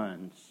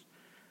 tons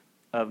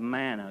of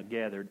manna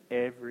gathered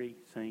every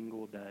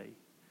single day.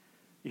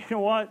 You know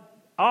what?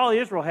 All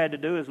Israel had to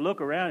do is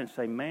look around and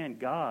say, man,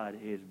 God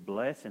is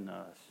blessing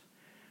us.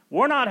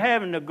 We're not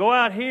having to go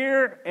out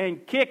here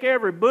and kick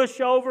every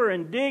bush over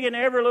and dig in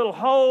every little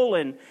hole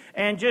and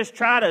just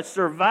try to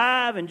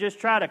survive and just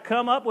try to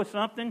come up with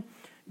something.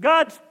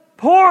 God's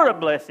poured a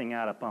blessing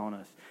out upon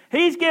us.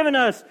 He's given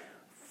us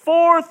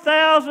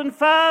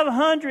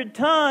 4,500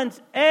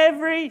 tons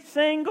every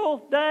single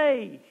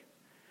day.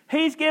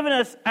 He's given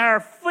us our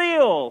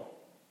fill.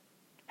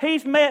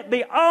 He's met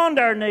beyond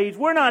our needs.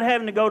 We're not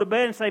having to go to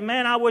bed and say,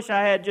 man, I wish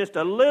I had just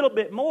a little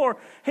bit more.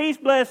 He's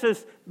blessed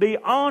us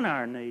beyond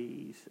our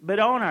needs.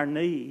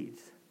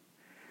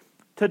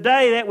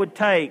 Today that would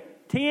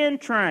take 10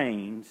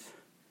 trains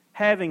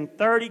having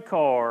 30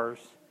 cars,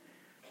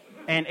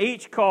 and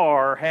each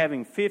car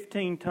having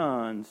 15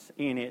 tons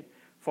in it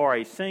for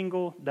a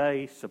single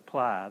day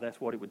supply.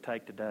 That's what it would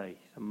take today.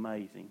 It's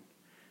amazing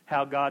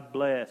how God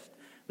blessed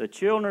the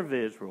children of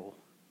Israel.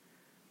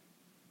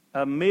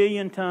 1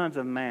 million tons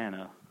of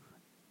manna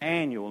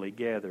annually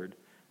gathered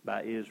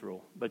by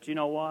Israel. But you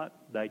know what?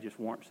 They just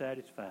weren't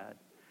satisfied.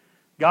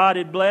 God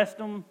had blessed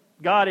them.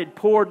 God had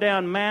poured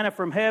down manna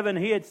from heaven.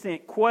 He had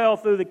sent quail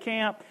through the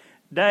camp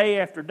day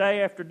after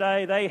day after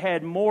day. They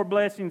had more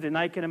blessings than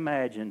they could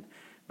imagine,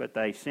 but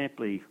they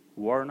simply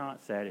were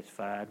not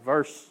satisfied.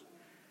 Verse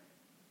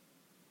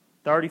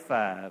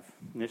 35,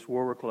 and this is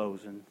where we're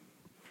closing,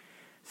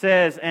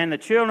 says, "And the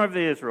children of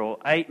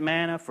Israel ate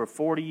manna for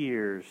 40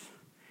 years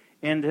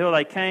until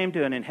they came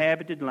to an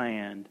inhabited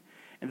land.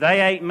 And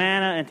they ate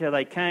manna until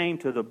they came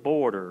to the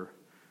border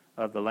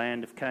of the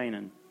land of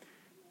Canaan."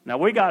 Now,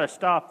 we got to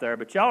stop there,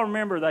 but y'all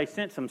remember they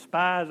sent some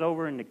spies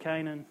over into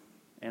Canaan,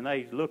 and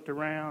they looked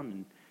around,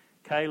 and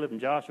Caleb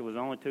and Joshua was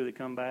the only two that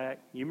come back.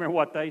 You remember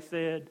what they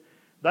said?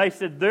 They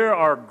said, "There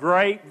are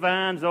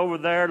grapevines over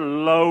there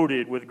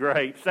loaded with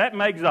grapes." That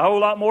makes a whole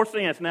lot more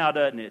sense now,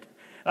 doesn't it?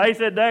 They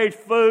said, "There's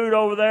food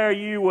over there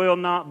you will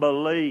not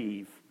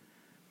believe."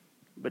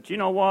 But you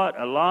know what?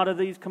 A lot of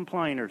these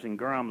complainers and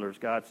grumblers,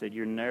 God said,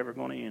 "You're never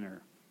going to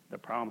enter the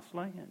promised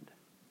land.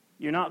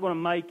 You're not going to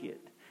make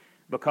it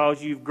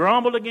because you've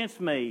grumbled against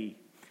me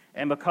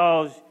and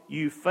because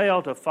you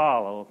fail to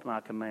follow my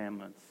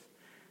commandments."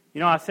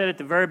 You know, I said at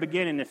the very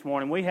beginning this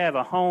morning, we have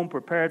a home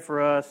prepared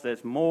for us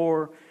that's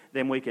more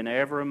than we can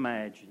ever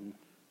imagine.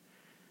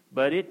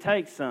 But it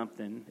takes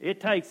something. It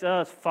takes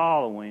us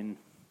following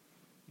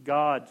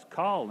God's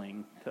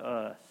calling to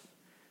us.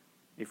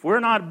 If we're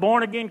not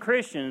born-again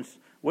Christians,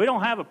 we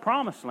don't have a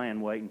promised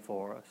land waiting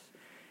for us.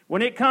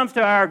 When it comes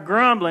to our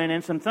grumbling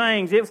and some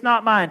things, it's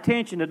not my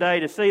intention today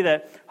to see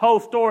that whole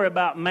story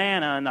about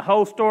manna and the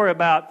whole story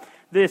about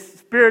this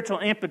spiritual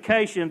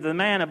implication of the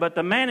manna. But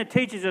the manna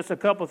teaches us a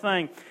couple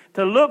things.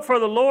 To look for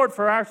the Lord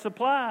for our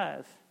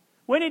supplies.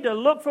 We need to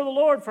look for the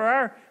Lord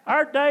for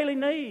our daily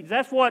needs.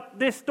 That's what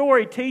this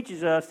story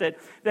teaches us,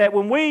 that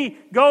when we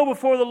go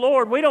before the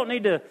Lord, we don't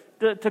need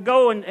to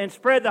go and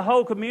spread the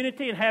whole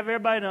community and have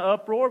everybody in an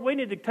uproar. We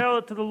need to tell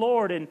it to the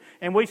Lord,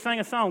 and we sing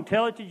a song,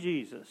 "Tell it to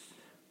Jesus,"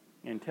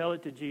 and tell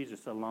it to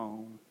Jesus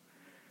alone.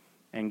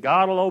 And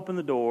God will open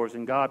the doors,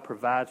 and God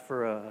provides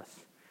for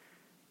us.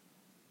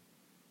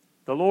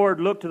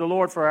 Look to the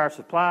Lord for our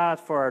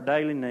supplies, for our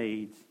daily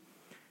needs,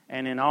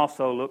 and then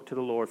also look to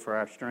the Lord for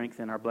our strength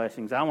and our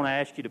blessings. I want to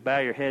ask you to bow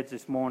your heads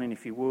this morning,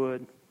 if you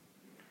would.